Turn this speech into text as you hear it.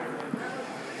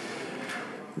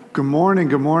Good morning,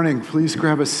 good morning. Please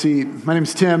grab a seat. My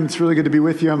name's Tim. It's really good to be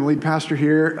with you. I'm the lead pastor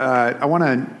here. I want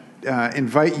to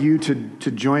invite you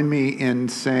to join me in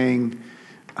saying,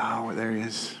 there he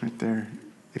is, right there.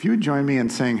 If you would join me in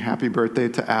saying happy birthday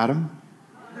to Adam.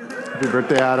 Happy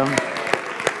birthday, Adam.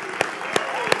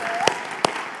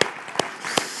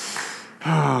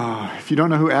 If you don't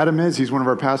know who Adam is, he's one of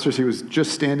our pastors. He was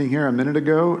just standing here a minute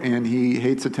ago, and he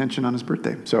hates attention on his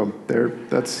birthday. So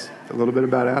that's a little bit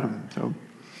about Adam. So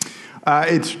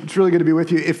it's really good to be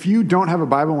with you. If you don't have a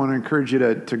Bible, I want to encourage you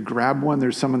to grab one.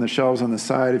 There's some on the shelves on the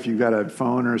side. If you've got a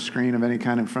phone or a screen of any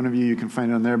kind in front of you, you can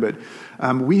find it on there. But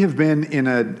we have been in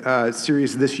a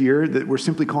series this year that we're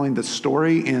simply calling The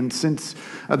Story. And since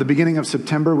the beginning of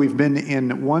September, we've been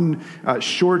in one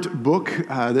short book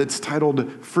that's titled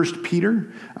 1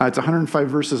 Peter. It's 105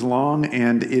 verses long,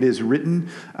 and it is written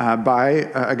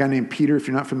by a guy named Peter. If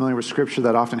you're not familiar with Scripture,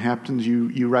 that often happens.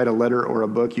 You write a letter or a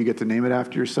book, you get to name it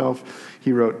after yourself.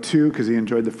 He wrote two because he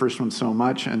enjoyed the first one so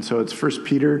much. And so it's 1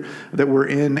 Peter that we're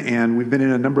in, and we've been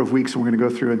in a number of weeks, and we're going to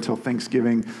go through until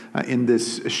Thanksgiving in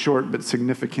this short but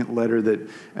significant letter that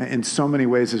in so many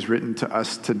ways is written to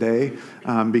us today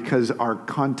because our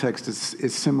context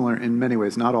is similar in many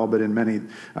ways, not all, but in many,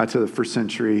 to the first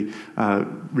century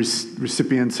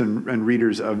recipients and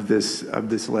readers of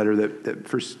this letter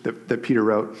that Peter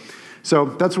wrote. So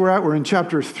that's where we're at. We're in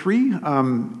chapter 3,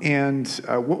 and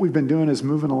what we've been doing is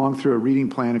moving along through a reading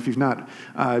plan. If you've not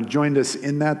joined us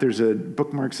in that, there's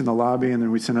bookmarks in the lobby, and then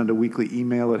we send out a weekly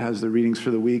email that has the readings for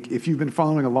the week. If you've been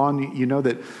following along, you know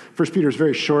that 1 Peter is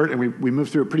very short, and we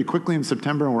moved through it pretty quickly in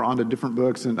September, and we're on to different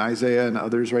books, and Isaiah and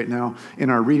others right now in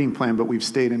our reading plan, but we've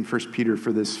stayed in 1 Peter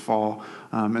for this fall,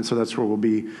 and so that's where we'll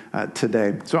be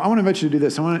today. So I want to invite you to do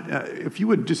this. If you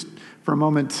would just for a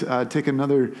moment take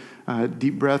another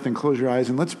deep breath and close your eyes,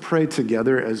 and let's pray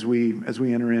together as we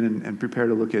enter in and prepare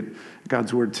to look at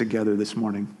God's word together this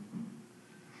morning.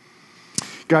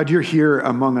 God, you're here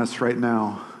among us right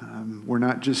now. We're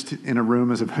not just in a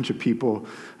room as a bunch of people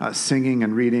singing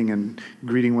and reading and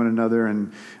greeting one another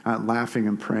and laughing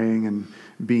and praying and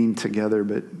being together,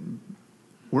 but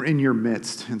we're in your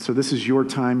midst. And so this is your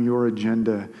time, your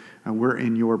agenda. We're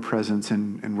in your presence,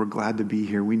 and we're glad to be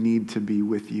here. We need to be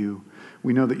with you.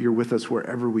 We know that you're with us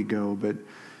wherever we go, but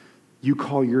you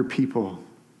call your people.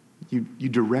 You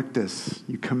direct us.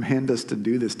 You command us to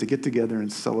do this, to get together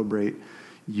and celebrate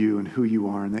you and who you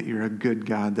are, and that you're a good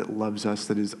God that loves us,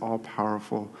 that is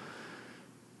all-powerful,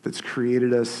 that's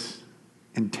created us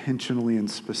intentionally and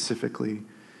specifically,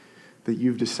 that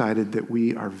you've decided that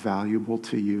we are valuable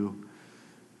to you,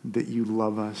 that you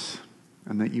love us,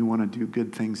 and that you want to do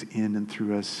good things in and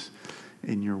through us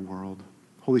in your world.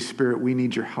 Holy Spirit, we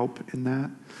need your help in that.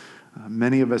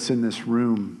 Many of us in this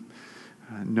room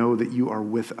know that you are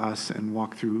with us and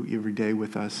walk through every day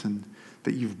with us, and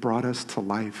that you've brought us to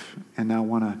life and now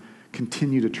want to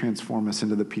continue to transform us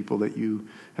into the people that you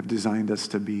have designed us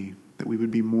to be, that we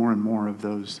would be more and more of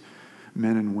those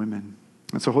men and women.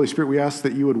 And so, Holy Spirit, we ask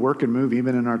that you would work and move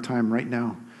even in our time right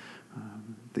now,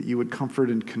 that you would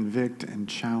comfort and convict and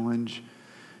challenge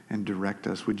and direct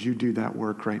us. Would you do that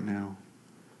work right now?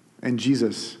 And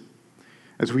Jesus,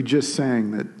 as we just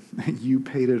sang, that you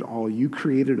paid it all. You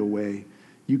created a way.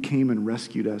 You came and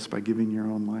rescued us by giving your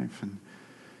own life. And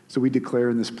so we declare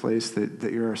in this place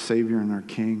that you're our Savior and our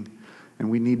King, and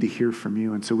we need to hear from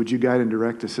you. And so would you guide and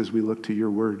direct us as we look to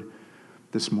your word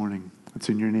this morning? It's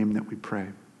in your name that we pray.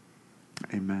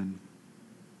 Amen.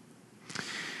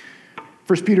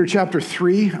 1 Peter chapter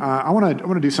 3, I want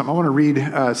to do something. I want to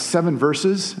read 7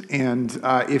 verses, and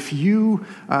if you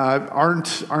aren't,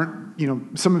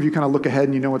 some of you kind of look ahead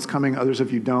and you know what's coming, others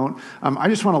of you don't. I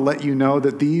just want to let you know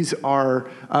that these are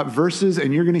verses,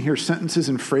 and you're going to hear sentences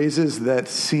and phrases that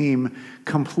seem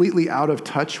completely out of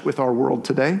touch with our world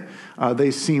today.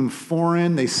 They seem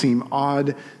foreign, they seem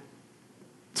odd.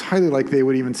 It's highly likely they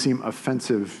would even seem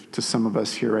offensive to some of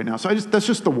us here right now. So that's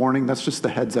just the warning, that's just the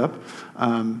heads up.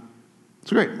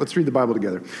 So great, let's read the Bible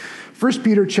together. 1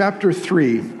 Peter chapter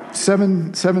 3,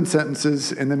 seven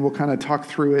sentences, and then we'll kind of talk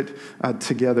through it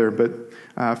together.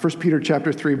 But 1 Peter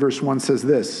chapter 3, verse 1 says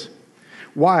this: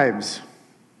 Wives,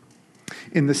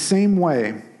 in the same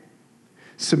way,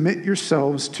 submit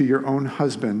yourselves to your own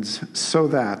husbands, so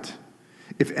that,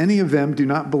 if any of them do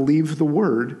not believe the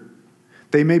word,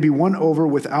 they may be won over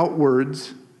without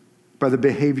words by the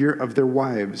behavior of their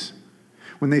wives,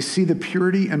 when they see the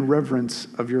purity and reverence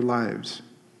of your lives.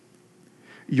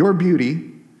 Your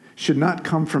beauty should not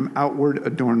come from outward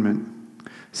adornment,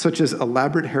 such as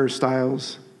elaborate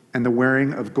hairstyles and the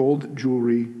wearing of gold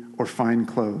jewelry or fine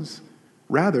clothes.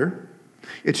 Rather,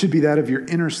 it should be that of your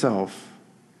inner self,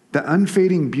 the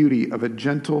unfading beauty of a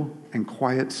gentle and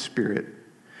quiet spirit,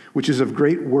 which is of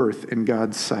great worth in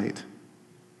God's sight.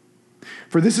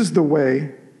 For this is the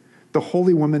way the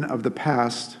holy women of the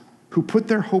past, who put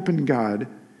their hope in God,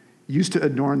 used to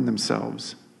adorn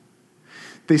themselves.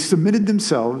 They submitted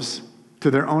themselves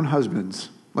to their own husbands,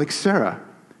 like Sarah,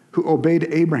 who obeyed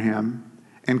Abraham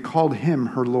and called him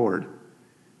her Lord.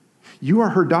 You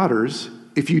are her daughters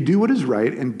if you do what is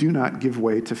right and do not give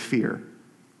way to fear.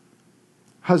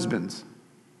 Husbands,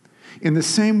 in the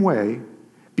same way,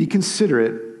 be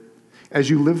considerate as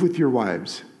you live with your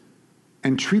wives,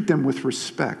 and treat them with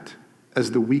respect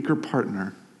as the weaker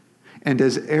partner and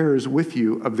as heirs with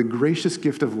you of the gracious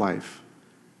gift of life,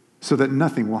 so that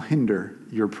nothing will hinder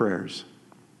your prayers.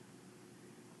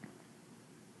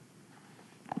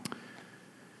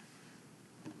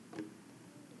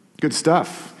 Good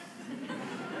stuff.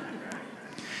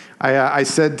 I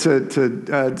said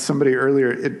to somebody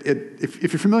earlier,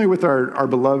 if you're familiar with our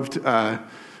beloved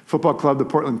football club, the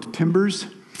Portland Timbers,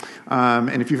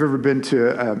 and if you've ever been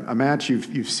to a match,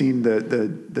 you've seen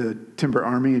the Timber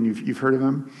Army, and you've heard of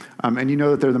them, and you know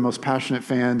that they're the most passionate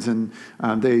fans, and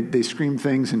they scream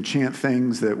things and chant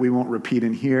things that we won't repeat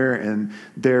in here, and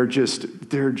they're just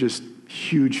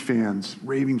huge fans,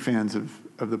 raving fans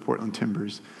of the Portland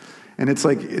Timbers. And it's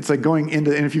like going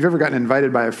into, and if you've ever gotten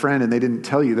invited by a friend and they didn't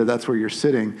tell you that that's where you're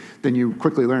sitting, then you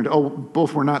quickly learned,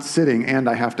 both we're not sitting and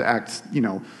I have to act,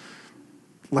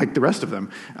 like the rest of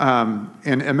them.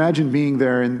 And imagine being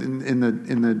there in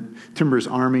the Timbers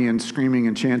Army and screaming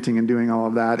and chanting and doing all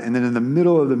of that. And then in the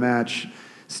middle of the match,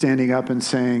 standing up and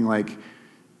saying, like,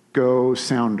 "Go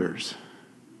Sounders,"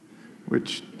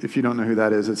 which, if you don't know who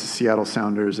that is, it's the Seattle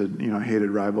Sounders,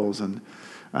 hated rivals. And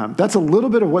that's a little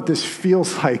bit of what this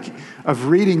feels like of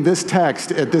reading this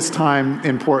text at this time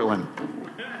in Portland.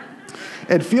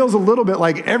 It feels a little bit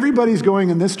like everybody's going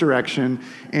in this direction,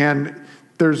 and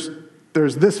there's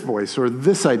this voice or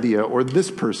this idea or this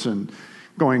person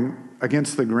going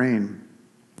against the grain.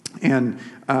 And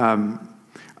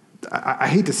I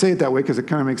hate to say it that way because it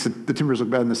kind of makes the Timbers look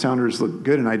bad and the Sounders look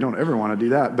good, and I don't ever want to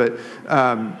do that. But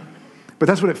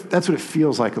that's what it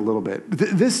feels like a little bit.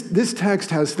 This text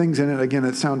has things in it, again,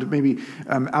 that sound maybe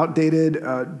outdated,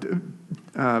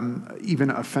 even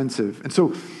offensive. And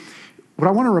so what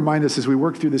I want to remind us as we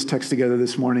work through this text together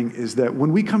this morning is that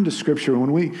when we come to Scripture,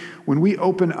 when we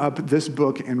open up this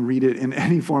book and read it in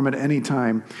any form at any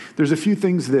time, there's a few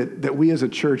things that we as a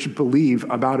church believe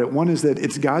about it. One is that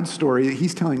it's God's story, that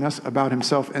he's telling us about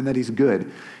himself and that he's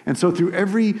good. And so through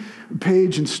every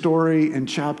page and story and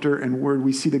chapter and word,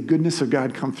 we see the goodness of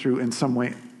God come through in some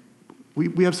way.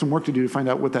 We have some work to do to find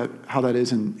out how that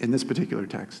is in this particular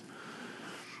text.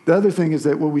 The other thing is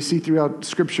that what we see throughout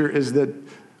Scripture is that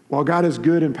while God is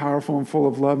good and powerful and full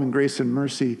of love and grace and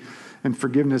mercy and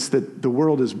forgiveness, that the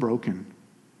world is broken,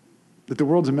 that the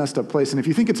world's a messed up place. And if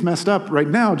you think it's messed up right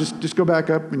now, just go back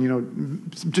up and,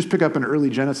 just pick up in early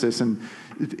Genesis, and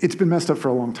it's been messed up for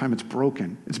a long time. It's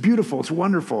broken. It's beautiful. It's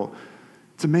wonderful.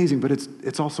 It's amazing, but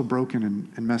it's also broken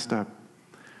and messed up.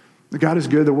 God is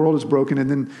good. The world is broken.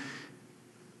 And then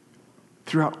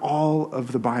throughout all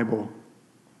of the Bible,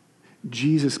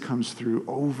 Jesus comes through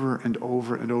over and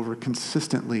over and over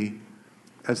consistently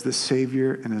as the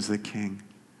Savior and as the King.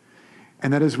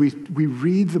 And that as we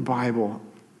read the Bible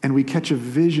and we catch a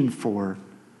vision for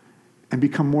and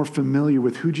become more familiar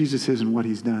with who Jesus is and what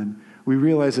he's done, we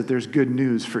realize that there's good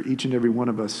news for each and every one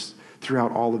of us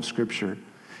throughout all of Scripture.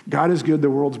 God is good,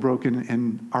 the world's broken,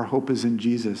 and our hope is in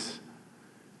Jesus.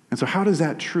 And so how does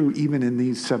that true even in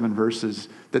these 7 verses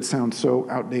that sound so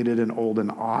outdated and old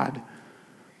and odd?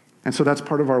 And so that's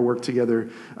part of our work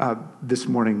together this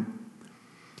morning.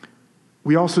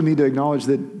 We also need to acknowledge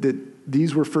that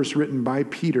these were first written by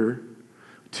Peter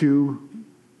to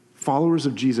followers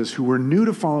of Jesus who were new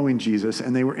to following Jesus,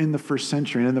 and they were in the first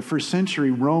century. And in the first century,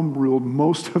 Rome ruled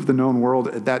most of the known world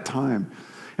at that time.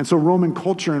 And so Roman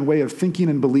culture and way of thinking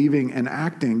and believing and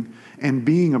acting and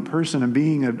being a person and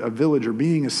being a village or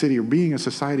being a city or being a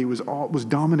society was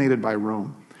dominated by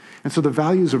Rome. And so the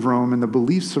values of Rome and the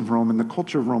beliefs of Rome and the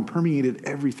culture of Rome permeated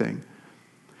everything.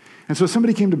 And so if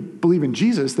somebody came to believe in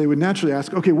Jesus, they would naturally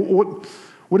ask, okay, what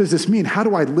does this mean? How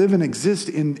do I live and exist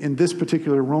in this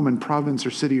particular Roman province or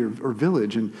city or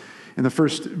village? And in the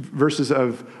first verses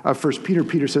of 1 Peter,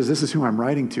 Peter says, this is who I'm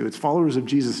writing to. It's followers of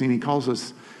Jesus, and he calls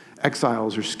us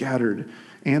exiles or scattered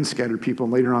people,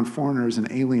 and later on foreigners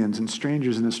and aliens and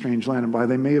strangers in a strange land. And while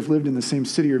they may have lived in the same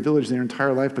city or village their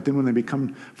entire life, but then when they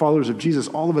become followers of Jesus,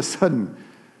 all of a sudden,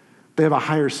 they have a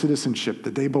higher citizenship,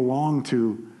 that they belong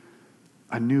to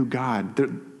a new God.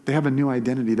 They have a new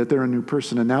identity, that they're a new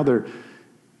person, and now they're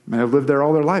May have lived there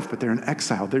all their life, but they're in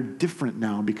exile. They're different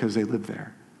now because they live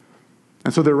there.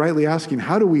 And so they're rightly asking,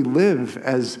 how do we live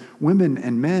as women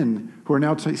and men who are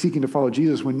now seeking to follow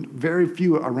Jesus when very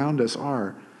few around us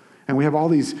are? And we have all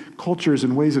these cultures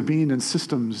and ways of being and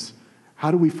systems.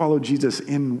 How do we follow Jesus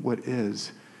in what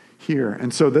is here?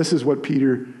 And so this is what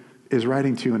Peter is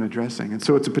writing to and addressing. And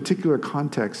so it's a particular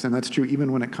context, and that's true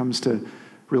even when it comes to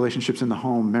relationships in the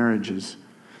home, marriages,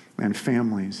 and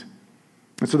families.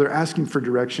 And so they're asking for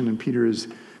direction, and Peter is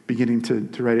beginning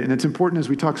to write it. And it's important as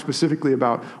we talk specifically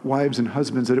about wives and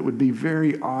husbands that it would be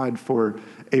very odd for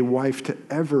a wife to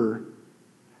ever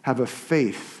have a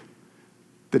faith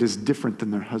that is different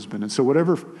than their husband. And so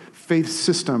whatever faith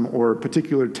system or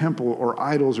particular temple or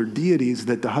idols or deities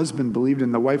that the husband believed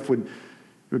in, the wife would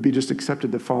be just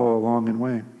accepted to follow along and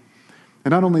way.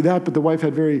 And not only that, but the wife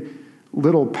had very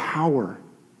little power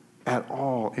at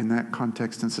all in that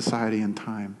context and society and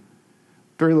time.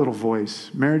 Very little voice.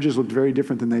 Marriages looked very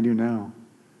different than they do now.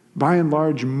 By and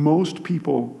large, most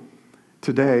people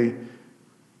today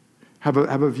have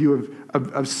a view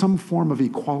of some form of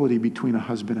equality between a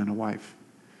husband and a wife.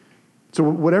 So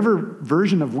whatever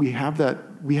version of we have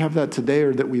that today,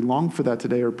 or that we long for that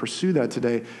today, or pursue that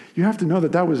today, you have to know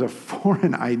that was a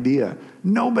foreign idea.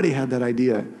 Nobody had that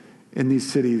idea in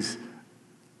these cities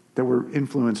that were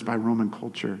influenced by Roman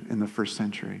culture in the first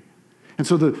century. And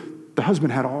so the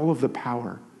husband had all of the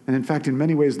power. And in fact, in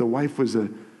many ways, the wife was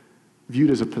viewed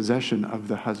as a possession of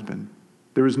the husband.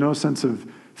 There was no sense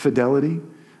of fidelity.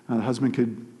 The husband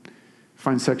could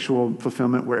find sexual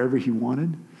fulfillment wherever he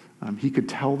wanted. He could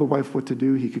tell the wife what to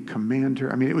do. He could command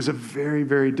her. I mean, it was a very,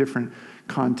 very different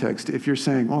context. If you're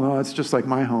saying, oh, no, that's just like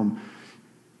my home,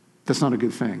 that's not a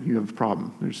good thing. You have a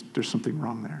problem. There's something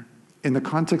wrong there. In the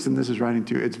context that this is writing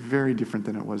to, it's very different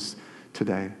than it was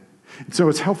today. And so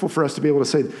it's helpful for us to be able to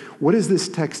say, what is this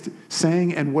text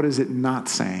saying and what is it not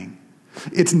saying?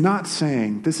 It's not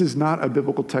saying, this is not a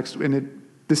biblical text, and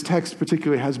this text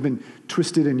particularly has been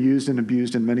twisted and used and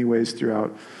abused in many ways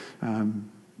throughout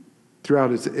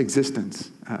its existence.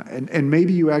 And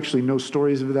maybe you actually know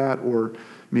stories of that, or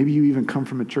maybe you even come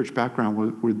from a church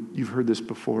background where you've heard this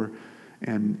before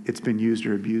and it's been used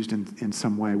or abused in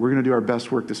some way. We're going to do our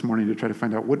best work this morning to try to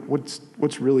find out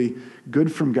what's really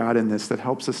good from God in this that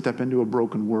helps us step into a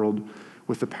broken world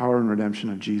with the power and redemption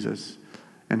of Jesus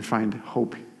and find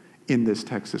hope in this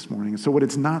text this morning. So what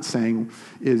it's not saying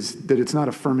is that it's not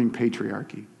affirming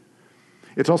patriarchy.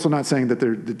 It's also not saying that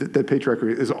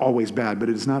patriarchy is always bad, but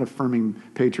it is not affirming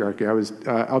patriarchy. I was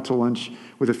out to lunch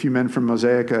with a few men from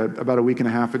Mosaic about a week and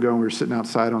a half ago, and we were sitting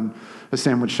outside on a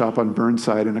sandwich shop on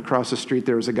Burnside, and across the street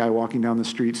there was a guy walking down the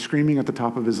street screaming at the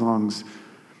top of his lungs,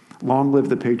 "Long live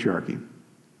the patriarchy."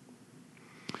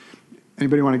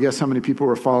 Anybody want to guess how many people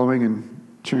were following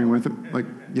and cheering with him?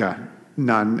 Yeah,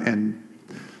 none. And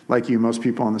like you, most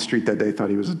people on the street that day thought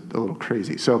he was a little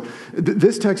crazy. So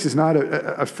this text is not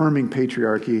affirming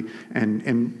patriarchy,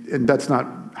 and that's not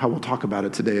how we'll talk about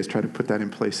it today, is try to put that in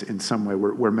place in some way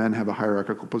where men have a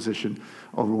hierarchical position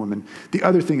over women. The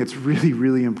other thing that's really,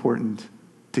 really important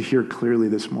to hear clearly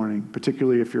this morning,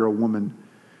 particularly if you're a woman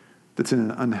that's in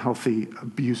an unhealthy,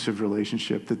 abusive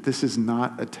relationship, that this is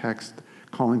not a text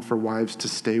calling for wives to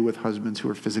stay with husbands who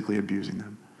are physically abusing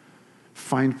them.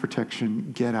 Find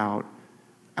protection, get out,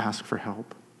 ask for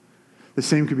help. The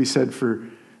same could be said for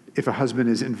if a husband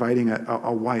is inviting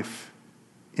a wife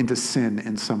into sin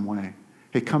in some way.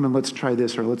 Hey, come and let's try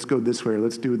this, or let's go this way, or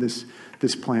let's do this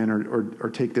plan, or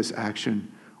take this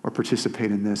action, or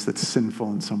participate in this that's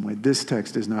sinful in some way. This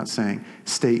text is not saying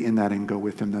stay in that and go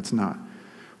with him. That's not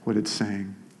what it's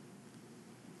saying.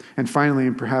 And finally,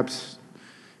 and perhaps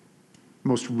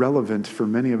most relevant for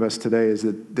many of us today, is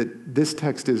that this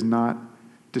text is not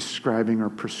describing or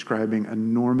prescribing a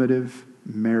normative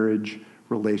marriage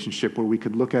relationship where we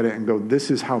could look at it and go, this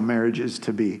is how marriage is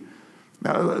to be.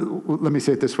 Let me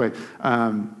say it this way.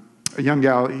 A young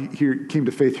gal here came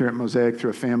to faith here at Mosaic through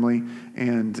a family,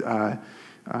 and a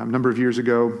number of years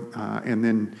ago, and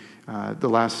then the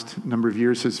last number of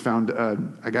years has found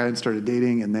a guy and started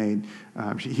dating, and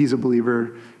he's a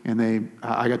believer, and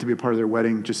I got to be a part of their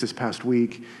wedding just this past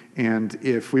week. And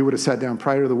if we would have sat down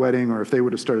prior to the wedding, or if they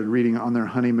would have started reading on their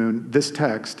honeymoon this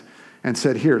text and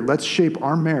said, here, let's shape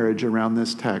our marriage around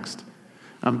this text,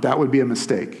 that would be a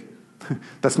mistake.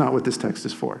 That's not what this text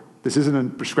is for. This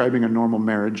isn't prescribing a normal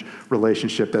marriage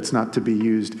relationship. That's not to be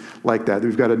used like that.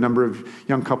 We've got a number of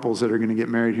young couples that are going to get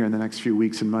married here in the next few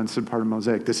weeks and months and part of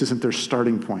Mosaic. This isn't their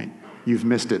starting point. you've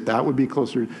missed it. That would be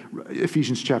closer.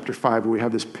 Ephesians chapter 5, where we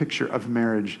have this picture of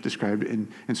marriage described in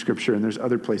Scripture, and there's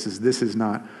other places. This is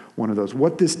not one of those.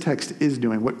 What this text is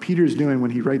doing, what Peter's doing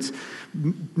when he writes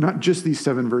not just these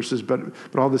 7 verses, but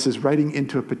all this is writing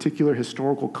into a particular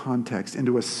historical context,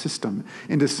 into a system,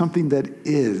 into something that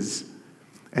is.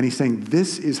 And he's saying,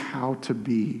 this is how to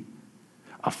be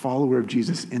a follower of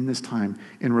Jesus in this time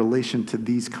in relation to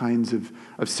these kinds of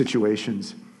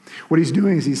situations. What he's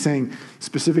doing is he's saying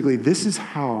specifically, this is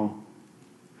how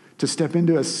to step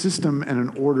into a system and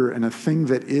an order and a thing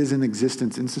that is in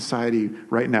existence in society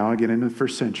right now, again in the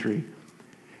first century,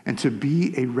 and to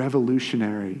be a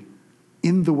revolutionary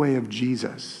in the way of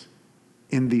Jesus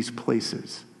in these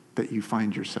places that you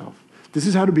find yourself. This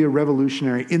is how to be a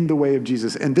revolutionary in the way of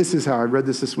Jesus. And this is how, I read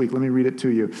this week. Let me read it to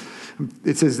you.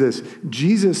 It says this: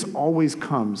 Jesus always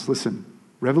comes, listen,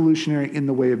 revolutionary in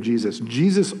the way of Jesus.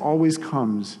 Jesus always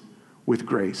comes with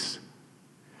grace.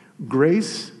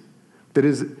 Grace that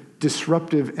is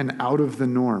disruptive and out of the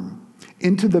norm,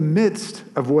 into the midst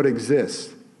of what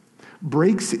exists,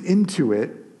 breaks into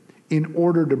it in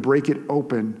order to break it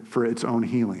open for its own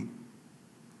healing.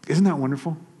 Isn't that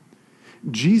wonderful?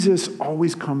 Jesus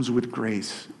always comes with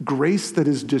grace, grace that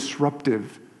is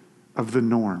disruptive of the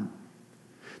norm,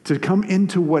 to come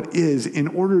into what is in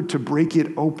order to break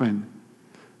it open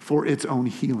for its own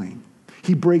healing.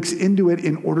 He breaks into it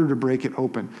in order to break it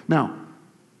open. Now,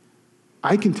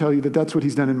 I can tell you that that's what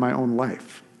he's done in my own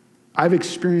life. I've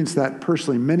experienced that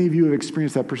personally. Many of you have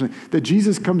experienced that personally, that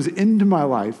Jesus comes into my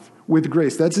life with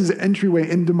grace. That's his entryway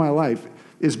into my life,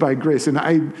 is by grace. And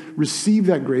I receive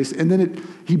that grace, and then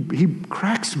he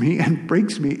cracks me and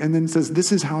breaks me and then says,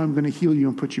 this is how I'm going to heal you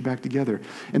and put you back together.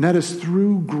 And that is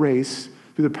through grace,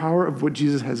 through the power of what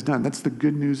Jesus has done. That's the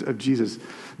good news of Jesus.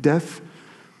 Death,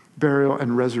 burial,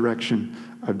 and resurrection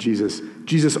of Jesus.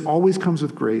 Jesus always comes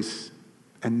with grace,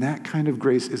 and that kind of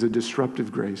grace is a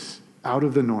disruptive grace, out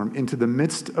of the norm, into the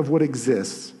midst of what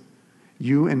exists.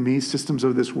 You and me, systems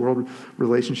of this world,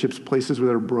 relationships, places that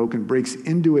are broken, breaks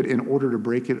into it in order to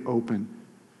break it open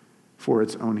for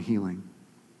its own healing.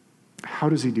 How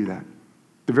does he do that?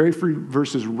 The very few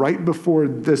verses right before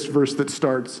this verse that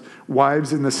starts,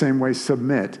 wives in the same way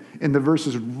submit. In the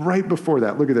verses right before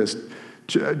that, look at this,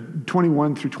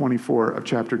 21 through 24 of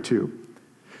chapter 2.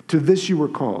 To this you were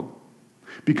called,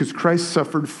 because Christ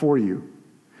suffered for you,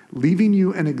 leaving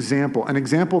you an example. An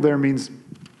example there means,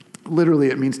 literally,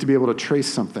 it means to be able to trace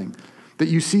something. That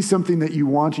you see something that you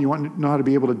want, and you want to know how to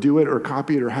be able to do it or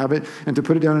copy it or have it, and to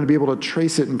put it down and to be able to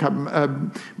trace it.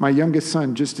 And my youngest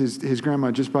son, just his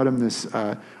grandma just bought him this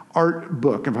art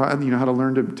book of how to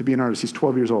learn to be an artist. He's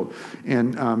 12 years old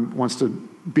and wants to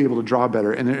be able to draw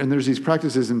better. And there's these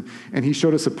practices, and he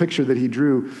showed us a picture that he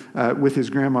drew with his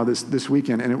grandma this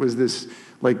weekend, and it was this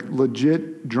like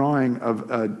legit drawing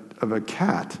of a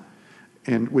cat,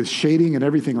 and with shading and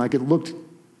everything. Like it looked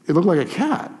like a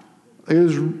cat. It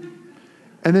was,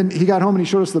 and then he got home and he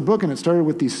showed us the book, and it started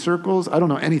with these circles. I don't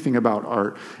know anything about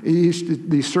art.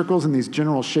 These circles and these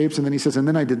general shapes, and then he says, and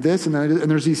then I did this, and then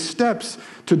and there's these steps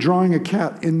to drawing a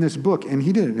cat in this book, and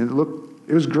he did it. And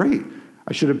it was great.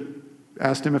 I should have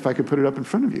asked him if I could put it up in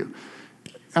front of you.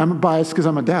 I'm biased because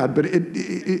I'm a dad, but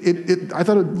I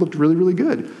thought it looked really, really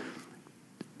good.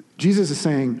 Jesus is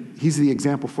saying he's the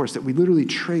example for us, that we literally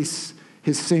trace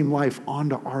his same life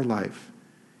onto our life.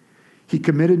 He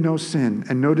committed no sin,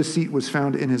 and no deceit was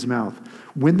found in his mouth.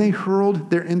 When they hurled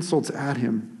their insults at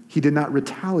him, he did not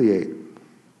retaliate.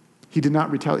 He did not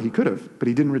retaliate. He could have, but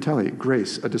he didn't retaliate.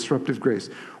 Grace, a disruptive grace.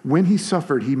 When he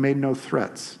suffered, he made no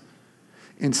threats.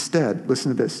 Instead,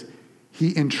 listen to this,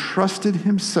 he entrusted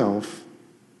himself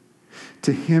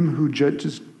to him who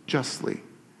judges justly.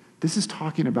 This is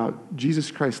talking about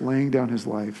Jesus Christ laying down his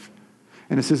life.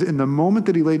 And it says, in the moment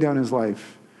that he laid down his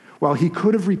life, while he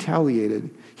could have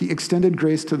retaliated, he extended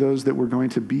grace to those that were going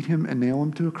to beat him and nail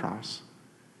him to a cross.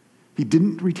 He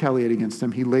didn't retaliate against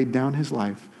them. He laid down his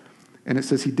life. And it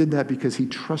says he did that because he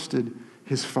trusted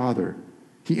his Father.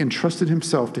 He entrusted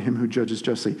himself to him who judges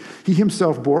justly. He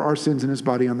himself bore our sins in his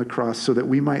body on the cross so that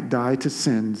we might die to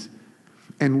sins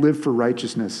and live for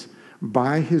righteousness.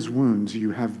 By his wounds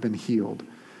you have been healed.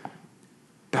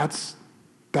 That's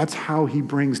how he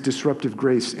brings disruptive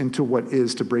grace into what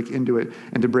is, to break into it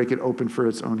and to break it open for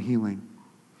its own healing.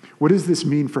 What does this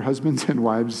mean for husbands and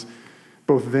wives,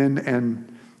 both then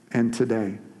and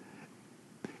today?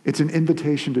 It's an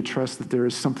invitation to trust that there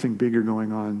is something bigger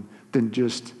going on than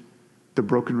just the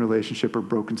broken relationship or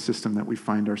broken system that we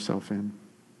find ourselves in.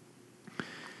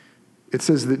 It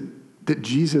says that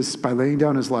Jesus, by laying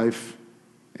down his life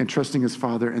and trusting his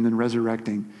Father and then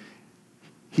resurrecting,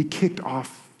 he kicked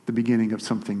off the beginning of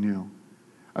something new.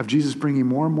 of Jesus bringing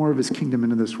more and more of his kingdom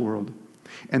into this world.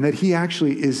 And that he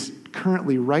actually is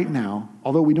currently, right now,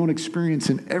 although we don't experience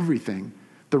in everything,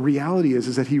 the reality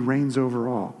is that he reigns over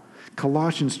all.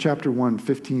 Colossians chapter 1,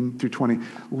 15 through 20.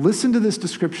 Listen to this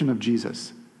description of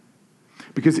Jesus.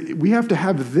 Because we have to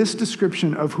have this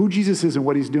description of who Jesus is and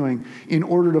what he's doing in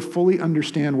order to fully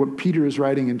understand what Peter is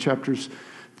writing in chapters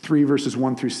 3, verses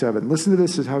 1 through 7. Listen to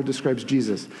this as how it describes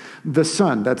Jesus. The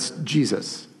Son, that's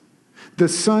Jesus. The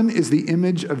Son is the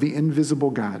image of the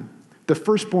invisible God, the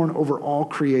firstborn over all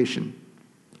creation.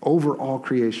 Over all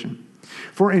creation.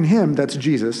 For in him, that's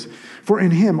Jesus, for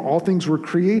in him all things were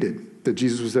created. That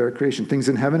Jesus was there at creation. Things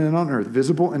in heaven and on earth,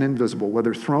 visible and invisible,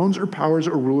 whether thrones or powers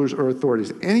or rulers or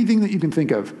authorities. Anything that you can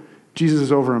think of, Jesus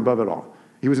is over and above it all.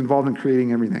 He was involved in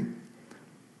creating everything.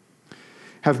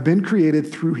 Have been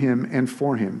created through him and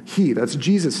for him. He, that's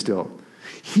Jesus still.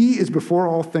 He is before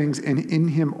all things, and in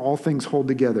him all things hold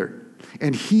together.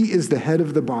 And he is the head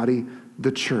of the body,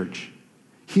 the church.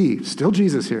 He, still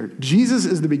Jesus here. Jesus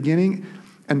is the beginning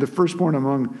and the firstborn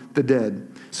among the dead,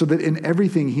 so that in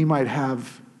everything he might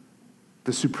have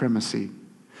the supremacy.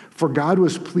 For God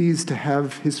was pleased to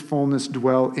have his fullness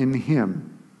dwell in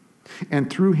him, and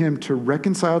through him to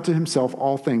reconcile to himself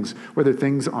all things, whether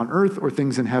things on earth or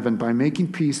things in heaven, by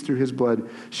making peace through his blood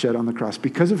shed on the cross.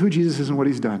 Because of who Jesus is and what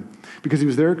he's done, because he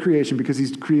was there at creation, because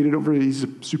he's created over, he's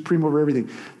supreme over everything,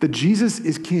 that Jesus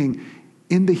is king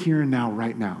in the here and now,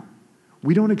 right now.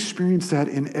 We don't experience that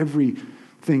in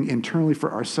everything internally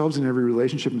for ourselves, in every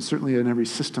relationship, and certainly in every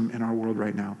system in our world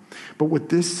right now. But what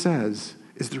this says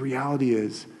is the reality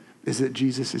is that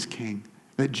Jesus is king,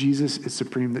 that Jesus is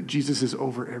supreme, that Jesus is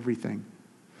over everything.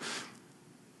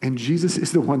 And Jesus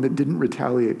is the one that didn't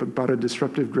retaliate, but brought a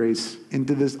disruptive grace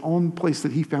into this own place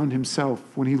that he found himself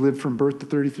when he lived from birth to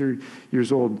 33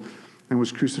 years old and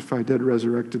was crucified, dead,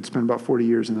 resurrected, spent about 40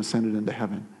 years and ascended into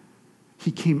heaven.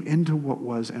 He came into what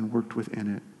was and worked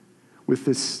within it with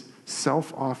this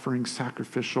self-offering,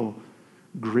 sacrificial,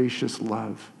 gracious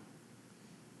love.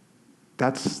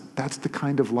 That's the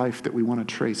kind of life that we want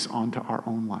to trace onto our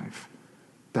own life.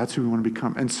 That's who we want to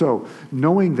become. And so,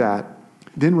 knowing that,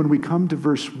 then when we come to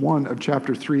verse 1 of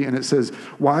chapter 3, and it says,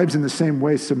 wives, in the same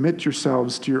way, submit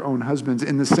yourselves to your own husbands.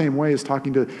 In the same way as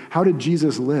talking to, how did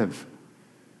Jesus live?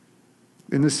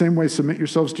 In the same way, submit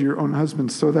yourselves to your own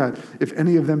husbands, so that if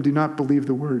any of them do not believe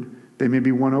the word, they may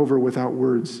be won over without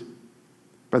words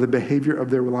by the behavior of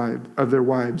their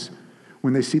wives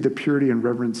when they see the purity and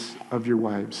reverence of your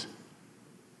wives.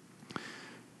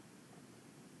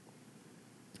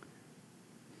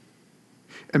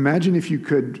 Imagine if you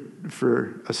could,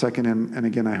 for a second, and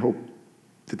again, I hope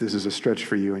that this is a stretch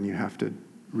for you and you have to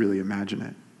really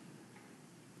imagine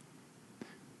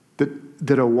it,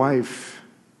 that a wife,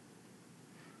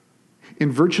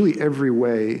 in virtually every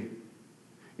way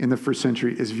in the first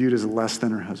century, is viewed as less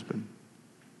than her husband.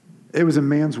 It was a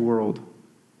man's world.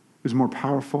 It was more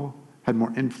powerful, had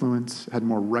more influence, had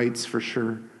more rights for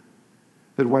sure.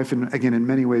 That wife, again, in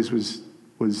many ways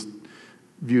was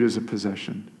viewed as a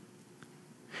possession.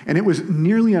 And it was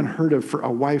nearly unheard of for a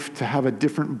wife to have a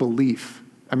different belief.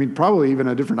 I mean, probably even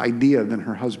a different idea than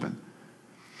her husband.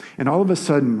 And all of a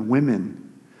sudden,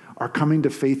 women are coming to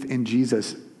faith in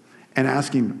Jesus and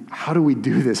asking, how do we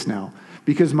do this now?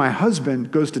 Because my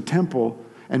husband goes to temple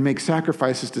and makes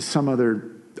sacrifices to some other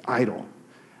idol.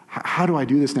 How do I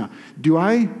do this now? Do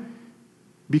I,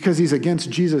 because he's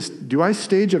against Jesus, do I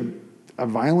stage a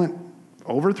violent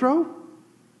overthrow?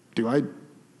 Do I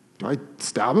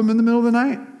stab him in the middle of the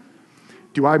night?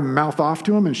 Do I mouth off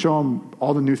to him and show him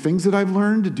all the new things that I've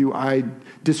learned? Do I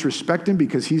disrespect him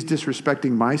because he's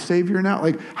disrespecting my Savior now?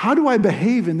 Like, how do I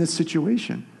behave in this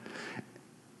situation?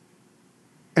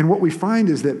 And what we find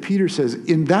is that Peter says,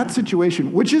 in that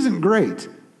situation, which isn't great,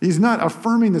 he's not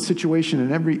affirming the situation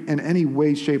in any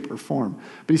way, shape, or form.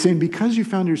 But he's saying, because you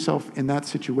found yourself in that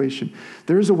situation,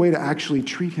 there is a way to actually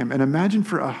treat him. And imagine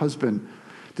for a husband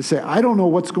to say, I don't know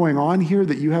what's going on here,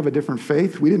 that you have a different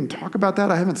faith. We didn't talk about that.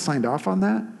 I haven't signed off on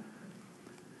that.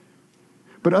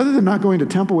 But other than not going to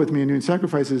temple with me and doing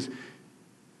sacrifices,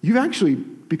 you've actually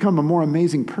become a more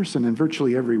amazing person in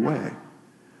virtually every way.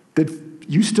 That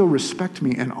you still respect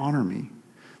me and honor me.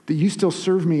 That you still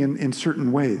serve me in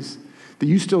certain ways. That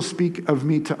you still speak of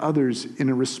me to others in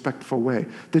a respectful way.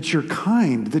 That you're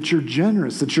kind, that you're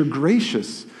generous, that you're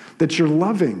gracious, that you're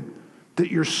loving, that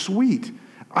you're sweet.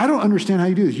 I don't understand how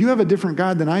you do this. You have a different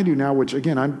God than I do now, which,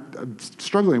 again, I'm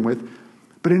struggling with.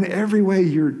 But in every way,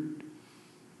 you're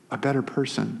a better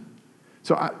person.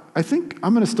 So I think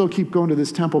I'm going to still keep going to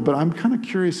this temple, but I'm kind of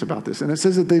curious about this. And it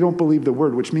says that they don't believe the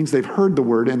word, which means they've heard the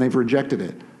word and they've rejected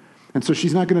it. And so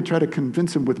she's not going to try to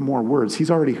convince him with more words.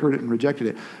 He's already heard it and rejected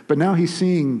it. But now he's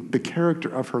seeing the character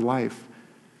of her life,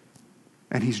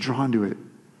 and he's drawn to it.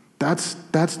 That's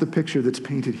the picture that's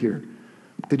painted here.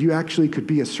 That you actually could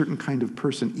be a certain kind of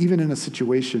person, even in a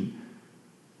situation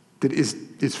that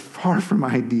is far from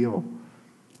ideal.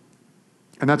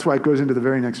 And that's why it goes into the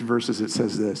very next verses. It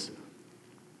says this.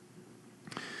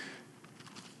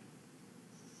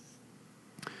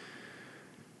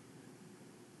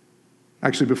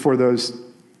 Actually, before those,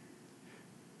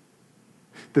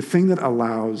 the thing that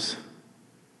allows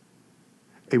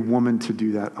a woman to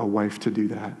do that, a wife to do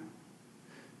that.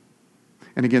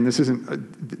 And again,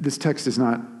 this text is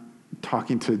not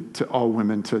talking to all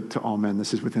women, to all men.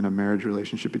 This is within a marriage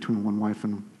relationship between one wife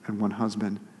and one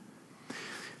husband.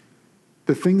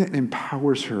 The thing that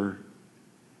empowers her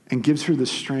and gives her the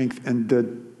strength, and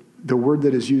the word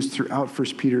that is used throughout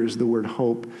 1 Peter is the word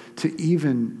hope, to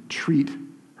even treat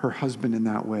her husband in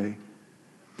that way,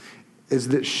 is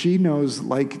that she knows,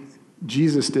 like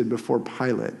Jesus did before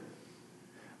Pilate,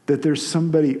 that there's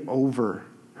somebody over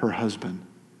her husband.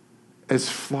 As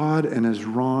flawed and as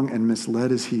wrong and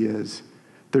misled as he is,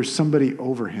 there's somebody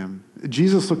over him.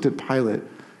 Jesus looked at Pilate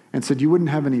and said, you wouldn't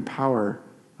have any power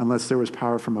unless there was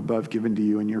power from above given to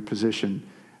you in your position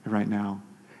right now.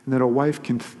 And that a wife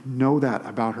can know that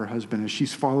about her husband as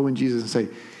she's following Jesus and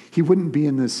say, he wouldn't be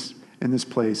in this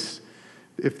place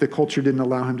if the culture didn't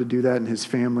allow him to do that, and his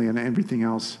family and everything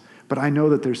else. But I know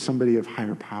that there's somebody of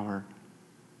higher power.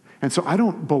 And so I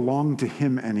don't belong to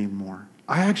him anymore.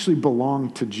 I actually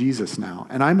belong to Jesus now,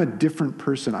 and I'm a different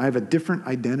person. I have a different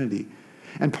identity.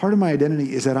 And part of my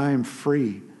identity is that I am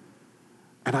free,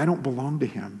 and I don't belong to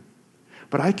him.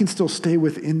 But I can still stay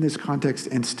within this context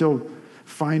and still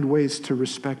find ways to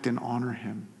respect and honor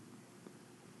him,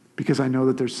 because I know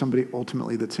that there's somebody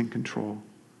ultimately that's in control.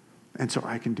 And so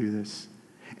I can do this.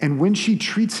 And when she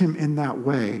treats him in that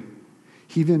way,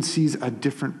 he then sees a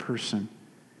different person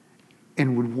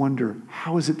and would wonder,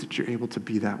 how is it that you're able to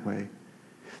be that way?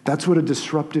 That's what a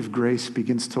disruptive grace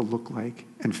begins to look like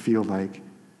and feel like.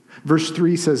 Verse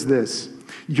 3 says this,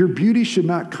 your beauty should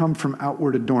not come from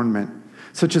outward adornment,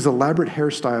 such as elaborate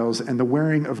hairstyles and the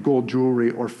wearing of gold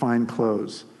jewelry or fine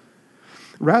clothes.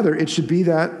 Rather, it should be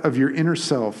that of your inner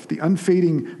self, the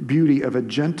unfading beauty of a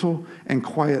gentle and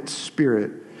quiet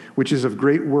spirit, which is of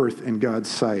great worth in God's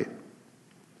sight.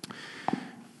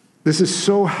 This is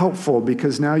so helpful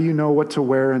because now you know what to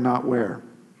wear and not wear.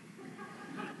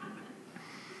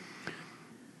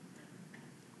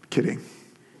 Kidding.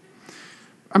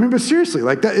 I mean, but seriously,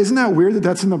 like that, isn't that weird that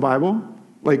that's in the Bible?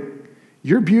 Like,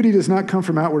 your beauty does not come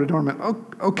from outward adornment. Oh,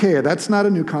 okay, that's not a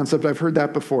new concept. I've heard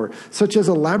that before. Such as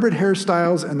elaborate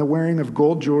hairstyles and the wearing of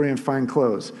gold jewelry and fine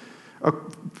clothes.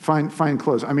 Fine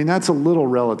clothes. I mean, that's a little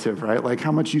relative, right? Like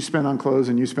how much you spend on clothes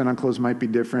and you spend on clothes might be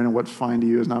different, and what's fine to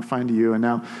you is not fine to you. And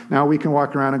now we can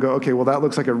walk around and go, okay, well, that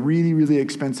looks like a really, really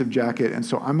expensive jacket, and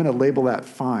so I'm going to label that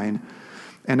fine.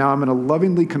 And now I'm going to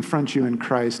lovingly confront you in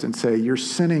Christ and say, you're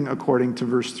sinning according to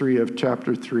verse 3 of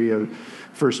chapter 3 of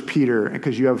 1 Peter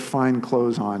because you have fine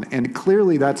clothes on. And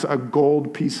clearly that's a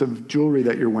gold piece of jewelry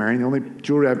that you're wearing. The only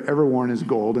jewelry I've ever worn is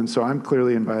gold, and so I'm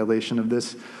clearly in violation of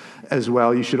this as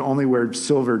well. You should only wear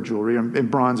silver jewelry,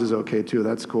 and bronze is okay too.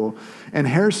 That's cool. And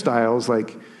hairstyles,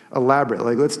 like elaborate.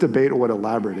 Like, let's debate what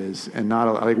elaborate is and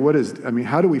not, like, what is, I mean,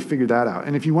 how do we figure that out?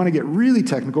 And if you want to get really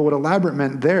technical, what elaborate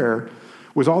meant there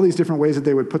was all these different ways that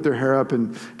they would put their hair up,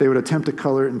 and they would attempt to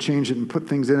color it and change it and put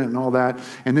things in it and all that.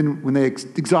 And then when they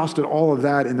exhausted all of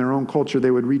that in their own culture,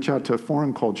 they would reach out to a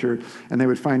foreign culture, and they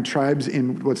would find tribes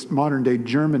in what's modern day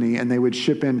Germany, and they would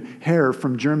ship in hair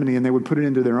from Germany, and they would put it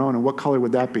into their own. And what color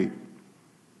would that be?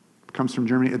 It comes from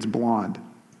Germany. It's blonde.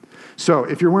 So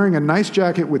if you're wearing a nice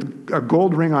jacket with a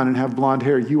gold ring on and have blonde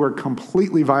hair, you are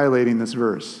completely violating this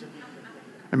verse.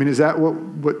 I mean, is that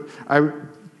what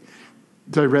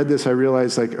as I read this, I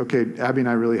realized, like, okay, Abby and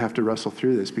I really have to wrestle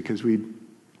through this, because we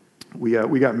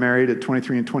got married at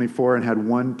 23 and 24 and had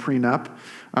one prenup,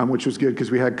 which was good because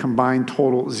we had combined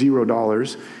total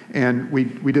 $0. And we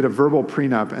did a verbal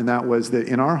prenup, and that was that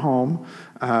in our home,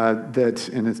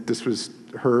 this was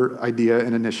her idea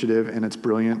and initiative, and it's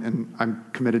brilliant, and I'm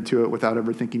committed to it without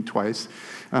ever thinking twice.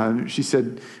 She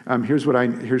said, here's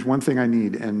one thing I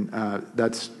need, and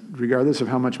that's regardless of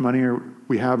how much money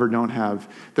we have or don't have,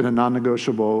 that a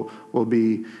non-negotiable will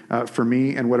be for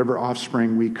me and whatever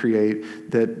offspring we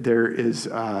create, that there is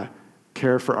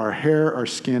care for our hair, our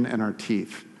skin, and our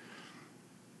teeth.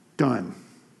 Done.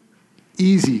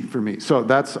 Easy for me. So we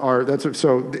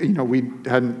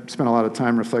hadn't spent a lot of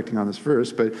time reflecting on this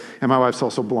verse, and my wife's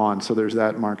also blonde, so there's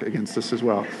that mark against us as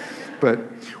well. But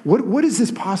what is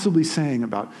this possibly saying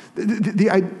about? The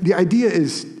idea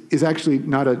is actually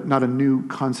not a new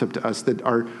concept to us, that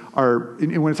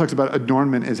when it talks about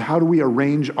adornment, is how do we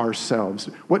arrange ourselves?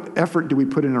 What effort do we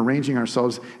put in arranging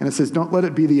ourselves? And it says, don't let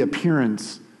it be the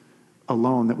appearance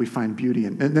alone that we find beauty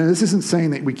in. And this isn't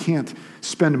saying that we can't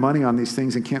spend money on these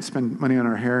things and can't spend money on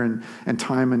our hair and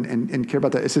time and care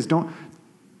about that. It says,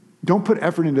 don't put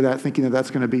effort into that thinking that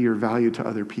that's going to be your value to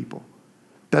other people.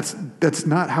 That's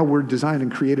not how we're designed and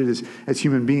created as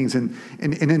human beings. And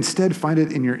instead find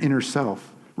it in your inner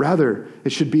self. Rather,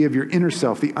 it should be of your inner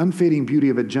self, the unfading beauty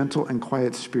of a gentle and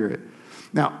quiet spirit.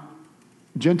 Now,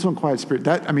 gentle and quiet spirit,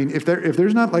 if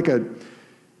there's not like a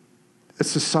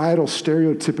societal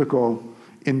stereotypical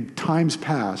in times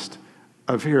past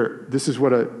of here, this is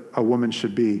what a woman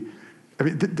should be. I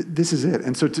mean, this is it.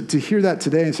 And so to hear that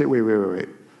today and say, wait.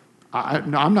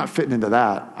 No, I'm not fitting into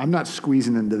that. I'm not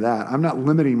squeezing into that. I'm not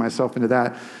limiting myself into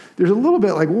that. There's a little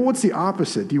bit like, well, what's the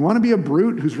opposite? Do you want to be a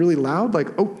brute who's really loud? Like,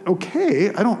 oh,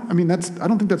 okay. I don't think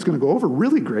that's going to go over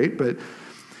really great. But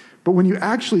when you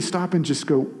actually stop and just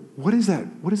go, what is that?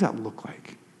 What does that look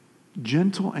like?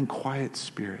 Gentle and quiet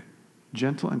spirit.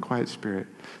 Gentle and quiet spirit.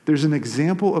 There's an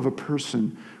example of a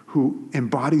person who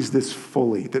embodies this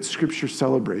fully, that Scripture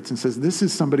celebrates and says, this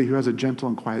is somebody who has a gentle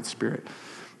and quiet spirit.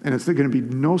 And it's going to be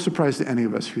no surprise to any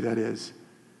of us who that is.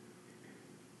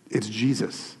 It's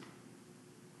Jesus,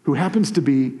 who happens to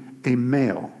be a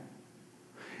male.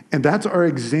 And that's our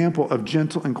example of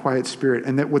gentle and quiet spirit.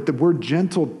 And that what the word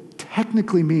gentle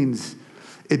technically means,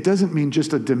 it doesn't mean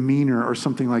just a demeanor or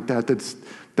something like that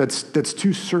that's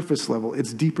too surface level.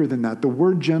 It's deeper than that. The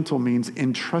word gentle means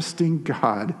entrusting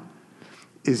God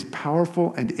is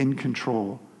powerful and in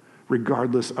control,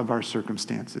 regardless of our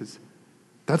circumstances.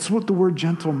 That's what the word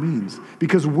gentle means.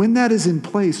 Because when that is in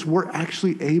place, we're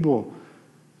actually able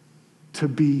to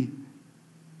be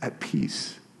at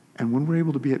peace. And when we're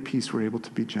able to be at peace, we're able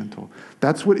to be gentle.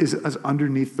 That's what is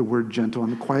underneath the word gentle.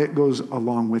 And the quiet goes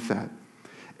along with that.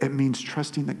 It means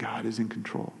trusting that God is in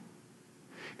control.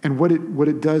 And what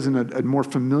it does in a more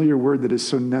familiar word that is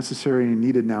so necessary and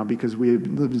needed now, because we have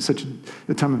lived in such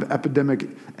a time of epidemic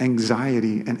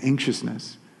anxiety and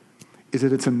anxiousness, is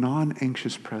that it's a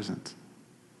non-anxious presence.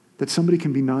 That somebody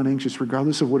can be non-anxious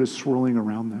regardless of what is swirling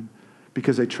around them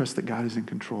because they trust that God is in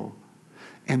control.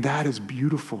 And that is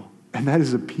beautiful, and that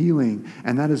is appealing,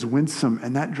 and that is winsome,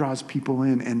 and that draws people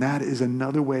in, and that is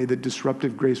another way that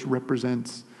disruptive grace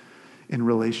represents in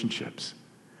relationships.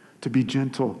 To be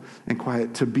gentle and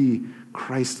quiet, to be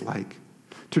Christ-like.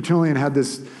 Tertullian had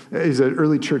this, he's an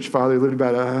early church father, he lived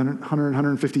about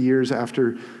 150 years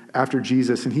after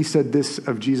Jesus, and he said this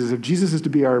of Jesus: if Jesus is to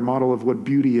be our model of what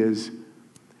beauty is,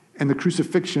 and the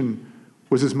crucifixion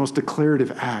was his most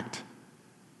declarative act,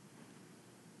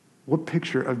 what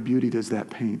picture of beauty does that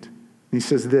paint? And he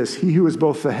says this: he who is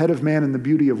both the head of man and the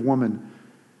beauty of woman,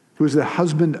 who is the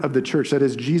husband of the church, that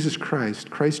is Jesus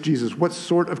Christ, Christ Jesus, what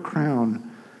sort of crown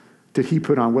did he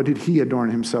put on? What did he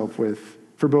adorn himself with?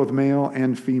 For both male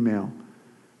and female,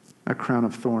 a crown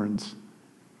of thorns.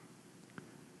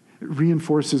 It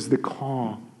reinforces the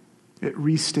call. It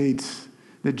restates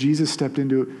that Jesus stepped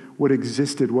into what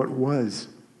existed, what was,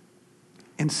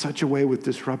 in such a way with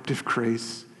disruptive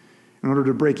grace, in order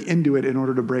to break into it, in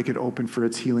order to break it open for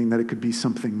its healing, that it could be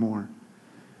something more.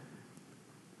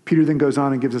 Peter then goes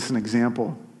on and gives us an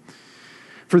example.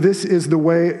 For this is the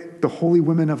way the holy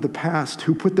women of the past,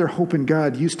 who put their hope in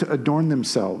God, used to adorn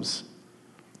themselves.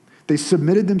 They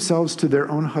submitted themselves to their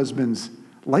own husbands,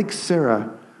 like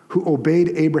Sarah, who obeyed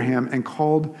Abraham and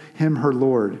called him her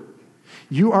Lord.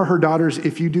 You are her daughters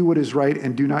if you do what is right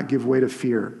and do not give way to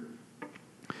fear.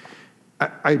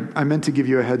 I meant to give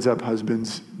you a heads up,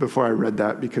 husbands, before I read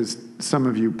that, because some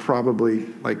of you probably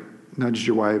nudged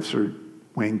your wives or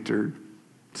winked or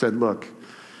said, look,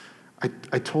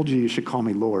 I told you should call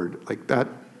me Lord. Like that,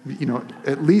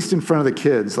 at least in front of the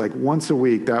kids, like once a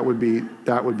week, that would be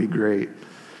great.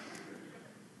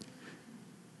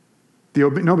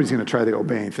 Nobody's going to try the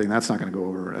obeying thing. That's not going to go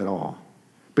over at all.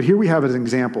 But here we have an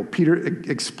example. Peter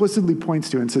explicitly points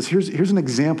to it and says, here's an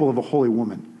example of a holy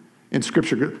woman in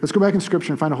Scripture. Let's go back in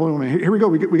Scripture and find a holy woman. Here we go.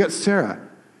 We got Sarah.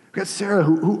 We got Sarah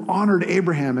who honored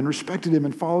Abraham and respected him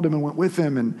and followed him and went with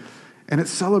him. And it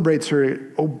celebrates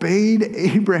her, obeyed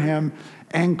Abraham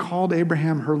and called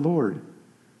Abraham her Lord.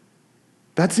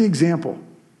 That's the example.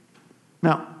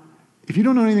 Now, if you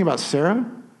don't know anything about Sarah,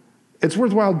 it's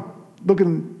worthwhile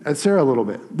looking at Sarah a little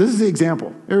bit. This is the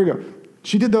example. Here we go.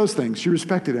 She did those things. She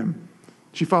respected him.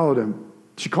 She followed him.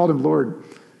 She called him Lord.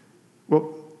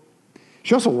 Well,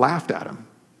 she also laughed at him.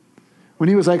 When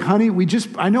he was like, honey,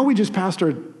 I know we just passed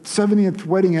our 70th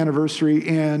wedding anniversary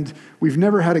and we've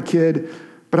never had a kid,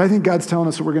 but I think God's telling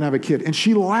us that we're going to have a kid. And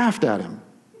she laughed at him.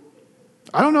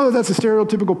 I don't know that that's a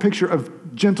stereotypical picture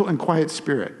of gentle and quiet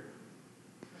spirit.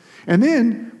 And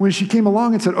then when she came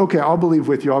along and said, okay, I'll believe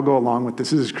with you, I'll go along with this.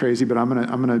 This is crazy, but I'm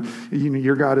gonna,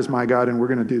 your God is my God, and we're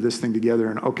gonna do this thing together.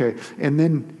 And okay, and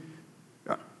then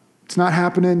it's not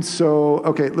happening. So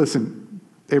okay, listen,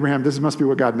 Abraham, this must be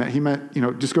what God meant. He meant,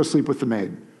 just go sleep with the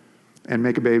maid and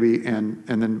make a baby, and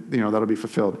then that'll be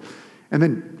fulfilled. And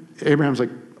then Abraham's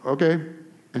like, okay,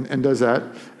 and does that.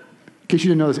 In case you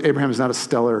didn't know this, Abraham is not a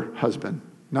stellar husband.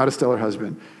 Not a stellar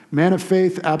husband. Man of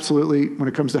faith, absolutely. When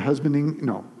it comes to husbanding,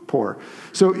 no, poor.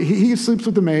 So he sleeps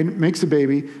with the maid, makes a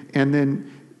baby, and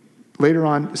then later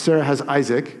on, Sarah has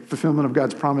Isaac, fulfillment of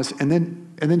God's promise, and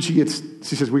then she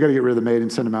says, we got to get rid of the maid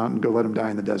and send him out and go let him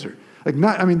die in the desert.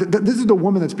 This is the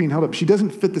woman that's being held up. She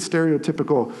doesn't fit the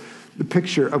stereotypical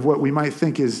picture of what we might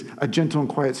think is a gentle and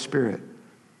quiet spirit.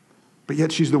 But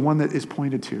yet she's the one that is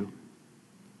pointed to.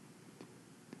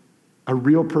 A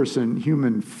real person,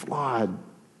 human, flawed,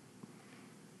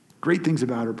 great things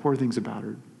about her, poor things about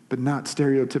her, but not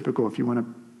stereotypical. If you want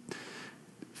to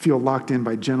feel locked in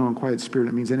by gentle and quiet spirit,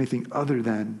 it means anything other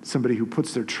than somebody who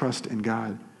puts their trust in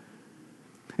God.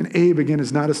 And Abe, again,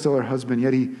 is not a stellar husband,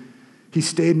 yet she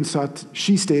stayed and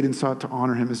sought to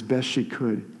honor him as best she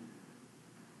could.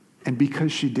 And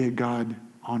because she did, God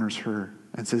honors her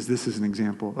and says, this is an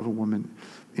example of a woman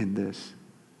in this.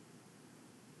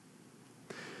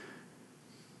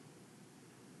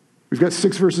 We've got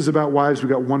 6 verses about wives.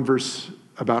 We've got 1 verse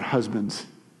about husbands.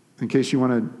 In case you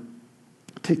want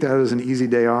to take that as an easy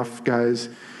day off, guys,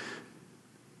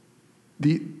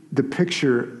 the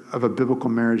picture of a biblical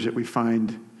marriage that we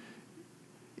find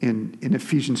in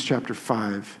Ephesians chapter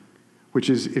 5,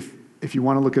 which is, if you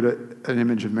want to look at an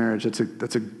image of marriage, that's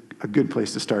a good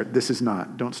place to start. This is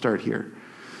not. Don't start here.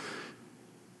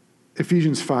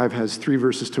 Ephesians 5 has 3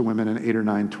 verses to women and 8 or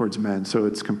 9 towards men, so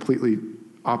it's completely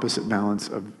opposite balance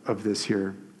of this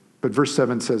here. But verse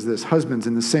 7 says this, husbands,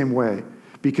 in the same way,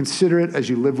 be considerate as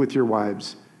you live with your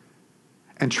wives,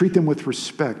 and treat them with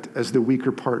respect as the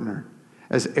weaker partner,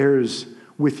 as heirs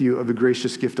with you of the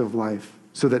gracious gift of life,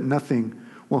 so that nothing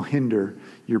will hinder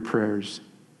your prayers.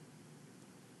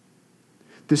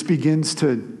 This begins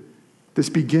to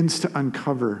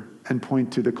uncover and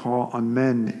point to the call on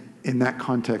men in that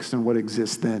context and what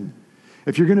exists then.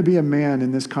 If you're going to be a man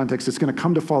in this context, it's going to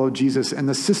come to follow Jesus. And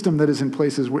the system that is in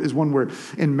place is one where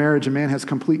in marriage, a man has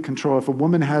complete control. If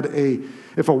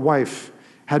a wife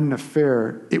had an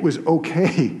affair, it was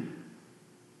okay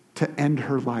to end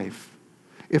her life.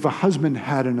 If a husband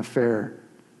had an affair,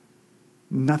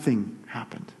 nothing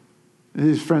happened.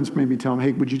 His friends maybe tell him,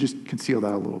 hey, would you just conceal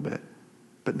that a little bit?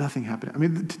 But nothing happened. I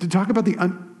mean, to talk about the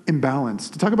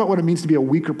imbalance, to talk about what it means to be a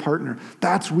weaker partner,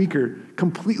 that's weaker,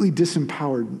 completely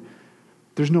disempowered.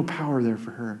 There's no power there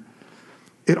for her.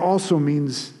 It also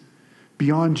means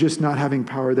beyond just not having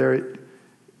power there,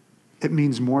 it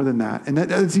means more than that. And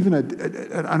that's even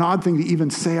an odd thing to even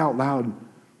say out loud,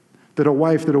 that a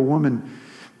woman,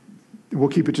 we'll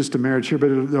keep it just to marriage here, but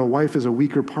a wife is a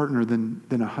weaker partner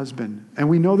than a husband. And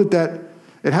we know that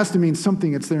it has to mean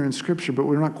something. It's there in Scripture, but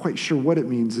we're not quite sure what it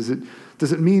means.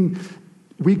 Does it mean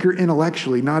weaker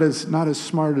intellectually, not as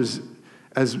smart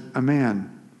as a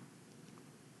man?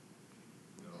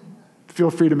 Feel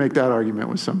free to make that argument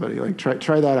with somebody. Like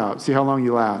try that out. See how long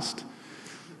you last.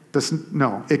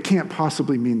 No, it can't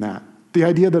possibly mean that. The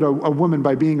idea that a woman,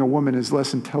 by being a woman, is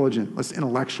less intelligent, less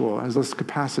intellectual, has less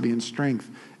capacity and strength,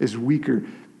 is weaker,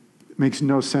 makes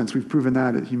no sense. We've proven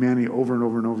that at humanity over and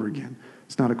over and over again.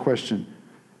 It's not a question.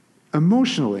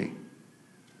 Emotionally,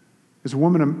 is a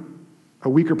woman a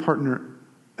weaker partner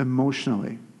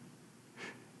emotionally?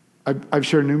 I've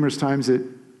shared numerous times that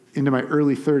into my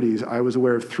early 30s, I was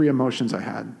aware of 3 emotions I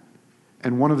had,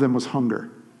 and one of them was hunger.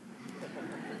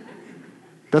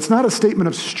 That's not a statement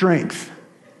of strength.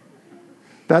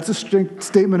 That's a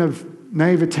statement of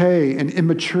naivete and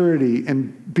immaturity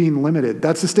and being limited.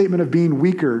 That's a statement of being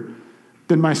weaker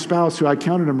than my spouse, who I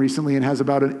counted him recently and has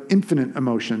about an infinite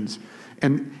emotions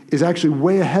and is actually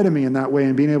way ahead of me in that way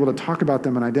and being able to talk about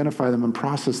them and identify them and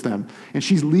process them. And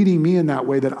she's leading me in that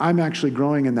way that I'm actually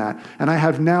growing in that. And I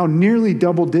have now nearly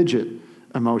double-digit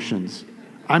emotions.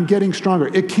 I'm getting stronger.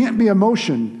 It can't be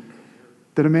emotion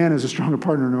that a man is a stronger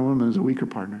partner and a woman is a weaker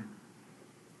partner.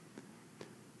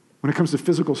 When it comes to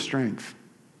physical strength,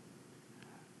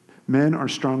 men are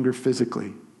stronger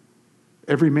physically.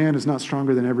 Every man is not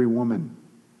stronger than every woman.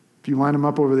 If you line them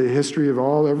up over the history of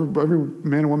every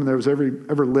man and woman that was ever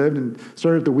lived, and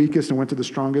started at the weakest and went to the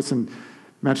strongest and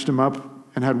matched them up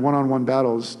and had one-on-one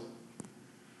battles,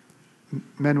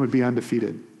 men would be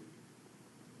undefeated.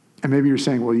 And maybe you're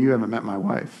saying, well, you haven't met my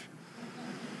wife.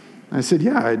 And I said,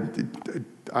 yeah,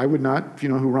 I would not, if you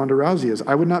know who Ronda Rousey is,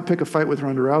 I would not pick a fight with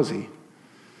Ronda Rousey.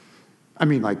 I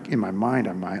mean, like, in my mind,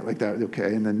 I might, like that,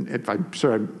 okay. And then if I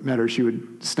met her, she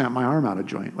would snap my arm out of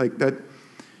joint. Like,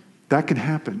 that can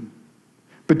happen.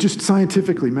 But just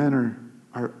scientifically, men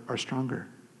are stronger.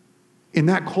 In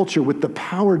that culture, with the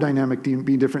power dynamic being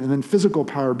different, and then physical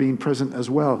power being present as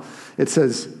well, it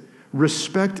says,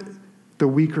 respect the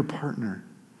weaker partner.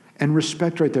 And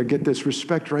respect right there, get this,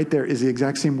 respect right there is the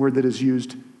exact same word that is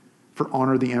used for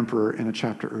honor the emperor in a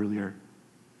chapter earlier.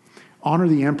 Honor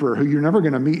the emperor, who you're never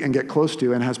going to meet and get close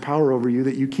to and has power over you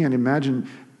that you can't imagine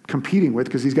competing with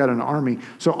because he's got an army.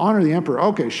 So honor the emperor.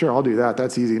 Okay, sure, I'll do that.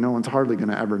 That's easy. No one's hardly going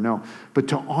to ever know. But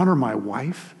to honor my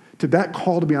wife, to that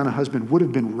call to be on a husband would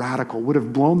have been radical, would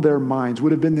have blown their minds,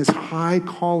 would have been this high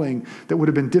calling that would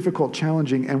have been difficult,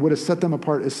 challenging, and would have set them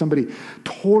apart as somebody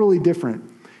totally different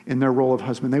in their role of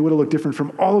husband. They would have looked different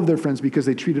from all of their friends because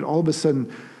they treated all of a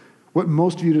sudden what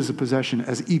most viewed as a possession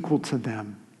as equal to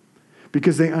them,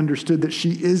 because they understood that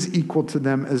she is equal to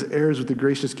them as heirs with the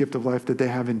gracious gift of life that they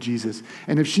have in Jesus.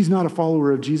 And if she's not a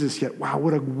follower of Jesus yet, wow,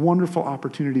 what a wonderful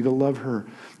opportunity to love her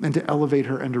and to elevate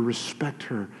her and to respect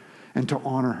her and to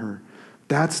honor her.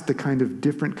 That's the kind of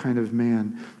different kind of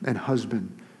man and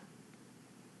husband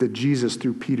that Jesus,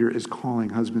 through Peter, is calling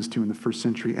husbands to in the first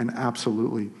century, and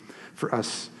absolutely for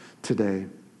us today.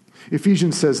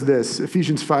 Ephesians says this,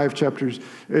 Ephesians 5 chapters,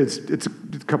 it's a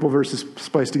couple verses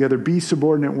spliced together. Be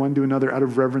subordinate one to another out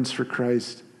of reverence for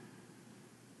Christ.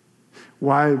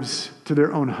 Wives to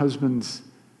their own husbands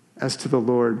as to the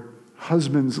Lord.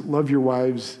 Husbands, love your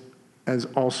wives as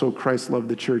also Christ loved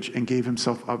the church and gave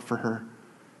himself up for her.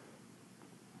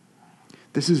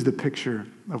 This is the picture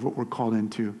of what we're called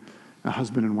into, a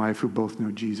husband and wife who both know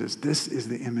Jesus. This is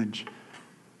the image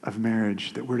of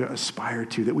marriage that we're to aspire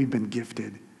to, that we've been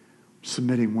gifted.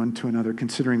 Submitting one to another,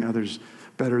 considering others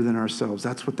better than ourselves.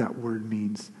 That's what that word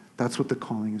means. That's what the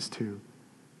calling is to.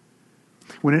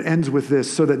 When it ends with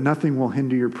this, so that nothing will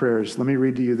hinder your prayers. Let me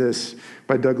read to you this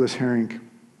by Douglas Herink.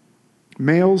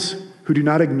 Males who do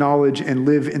not acknowledge and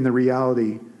live in the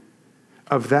reality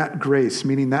of that grace,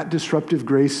 meaning that disruptive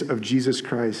grace of Jesus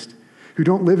Christ, who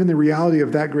don't live in the reality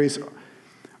of that grace,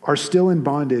 are still in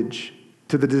bondage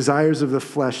to the desires of the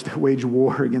flesh that wage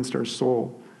war against our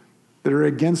soul, that are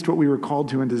against what we were called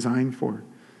to and designed for.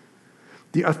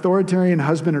 The authoritarian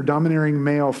husband or domineering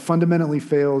male fundamentally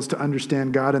fails to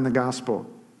understand God and the gospel.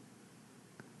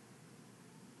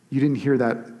 You didn't hear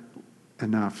that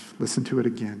enough. Listen to it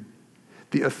again.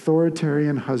 The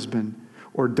authoritarian husband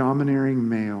or domineering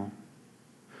male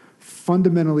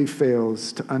fundamentally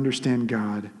fails to understand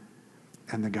God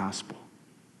and the gospel.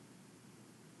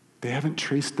 They haven't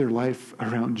traced their life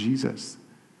around Jesus.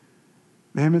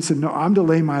 They haven't said, no, I'm to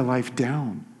lay my life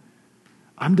down.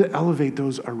 I'm to elevate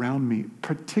those around me,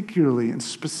 particularly and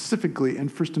specifically and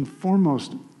first and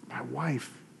foremost, my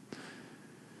wife.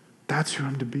 That's who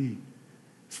I'm to be.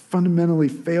 Fundamentally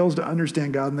fails to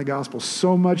understand God and the gospel,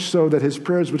 so much so that his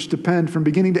prayers, which depend from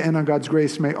beginning to end on God's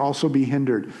grace, may also be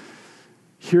hindered.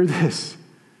 Hear this,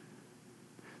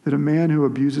 that a man who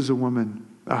abuses a woman,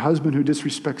 a husband who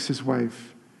disrespects his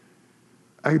wife,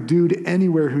 a dude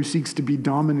anywhere who seeks to be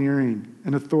domineering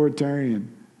and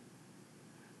authoritarian,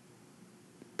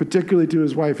 particularly to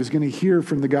his wife, is going to hear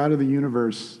from the God of the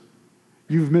universe,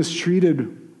 you've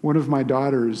mistreated one of my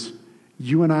daughters.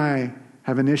 You and I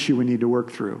have an issue we need to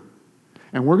work through.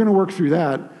 And we're going to work through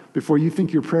that before you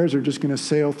think your prayers are just going to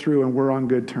sail through and we're on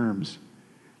good terms.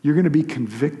 You're going to be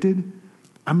convicted.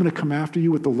 I'm going to come after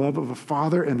you with the love of a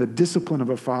father and the discipline of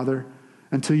a father,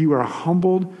 until you are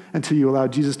humbled, until you allow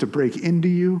Jesus to break into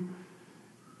you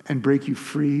and break you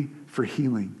free for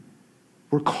healing.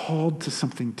 We're called to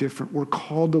something different. We're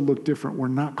called to look different. We're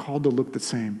not called to look the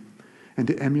same and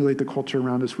to emulate the culture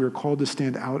around us. We are called to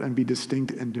stand out and be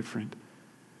distinct and different.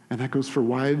 And that goes for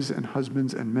wives and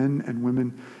husbands and men and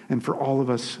women and for all of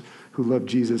us who love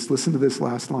Jesus. Listen to this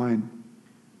last line.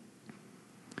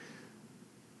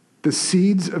 The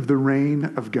seeds of the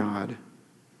reign of God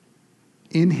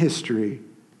in history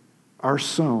are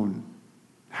sown.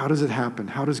 How does it happen?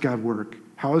 How does God work?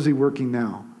 How is he working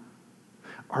now?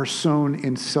 Are sown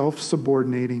in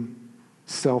self-subordinating,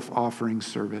 self-offering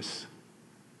service.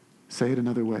 Say it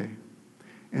another way.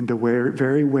 In the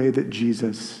very way that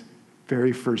Jesus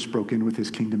very first broke in with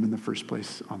his kingdom in the first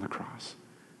place on the cross.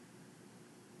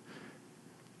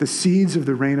 The seeds of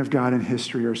the reign of God in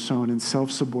history are sown in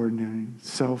self-subordinating,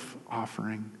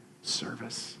 self-offering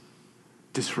service.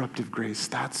 Disruptive grace.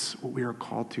 That's what we are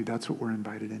called to. That's what we're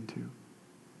invited into.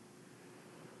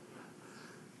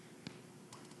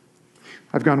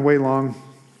 I've gone way long.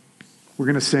 We're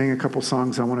going to sing a couple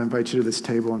songs. I want to invite you to this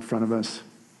table in front of us.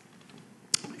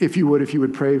 If you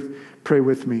would pray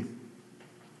with me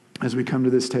as we come to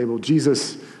this table.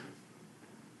 Jesus,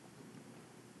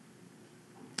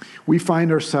 we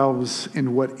find ourselves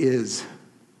in what is,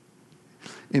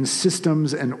 in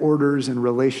systems and orders and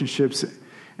relationships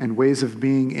and ways of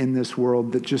being in this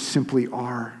world that just simply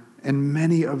are. And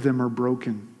many of them are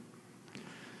broken.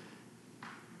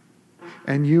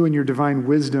 And you and your divine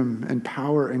wisdom and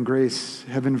power and grace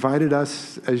have invited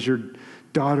us as your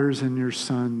daughters and your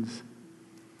sons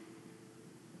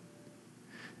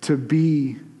to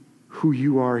be who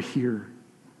you are here.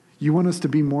 You want us to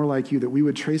be more like you, that we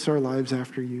would trace our lives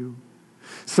after you.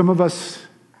 Some of us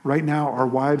right now are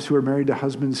wives who are married to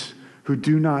husbands who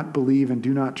do not believe and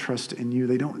do not trust in you.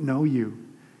 They don't know you.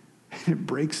 And it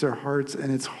breaks their hearts,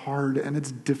 and it's hard, and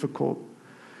it's difficult.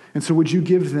 And so would you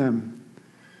give them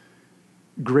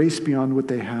grace beyond what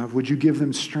they have? Would you give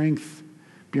them strength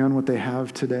beyond what they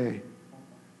have today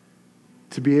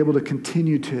to be able to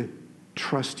continue to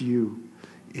trust you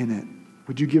in it?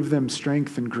 Would you give them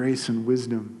strength and grace and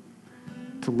wisdom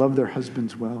to love their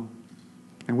husbands well?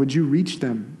 And would you reach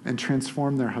them and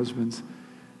transform their husbands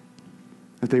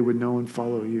that they would know and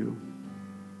follow you?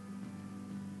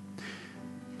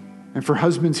 And for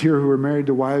husbands here who are married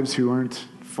to wives who aren't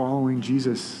following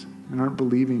Jesus and aren't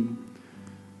believing,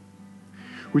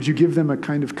 would you give them a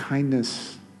kind of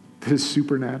kindness that is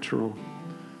supernatural,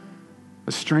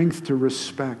 a strength to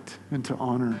respect and to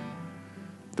honor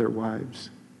their wives?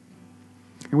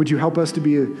 And would you help us to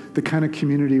be the kind of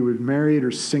community with married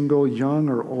or single, young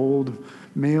or old,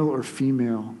 male or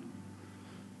female,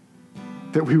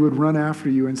 that we would run after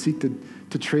you and seek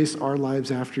to trace our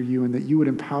lives after you, and that you would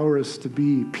empower us to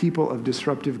be people of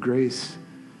disruptive grace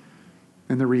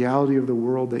in the reality of the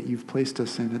world that you've placed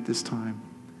us in at this time.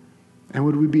 And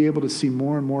would we be able to see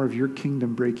more and more of your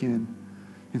kingdom break in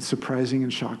surprising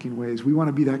and shocking ways? We want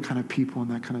to be that kind of people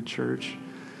and that kind of church.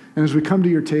 And as we come to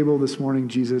your table this morning,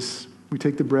 Jesus, we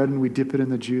take the bread and we dip it in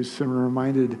the juice, and we're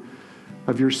reminded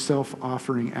of your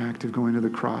self-offering act of going to the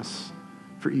cross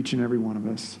for each and every one of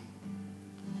us.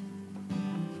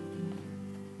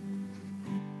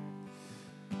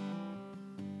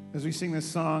 As we sing this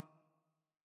song,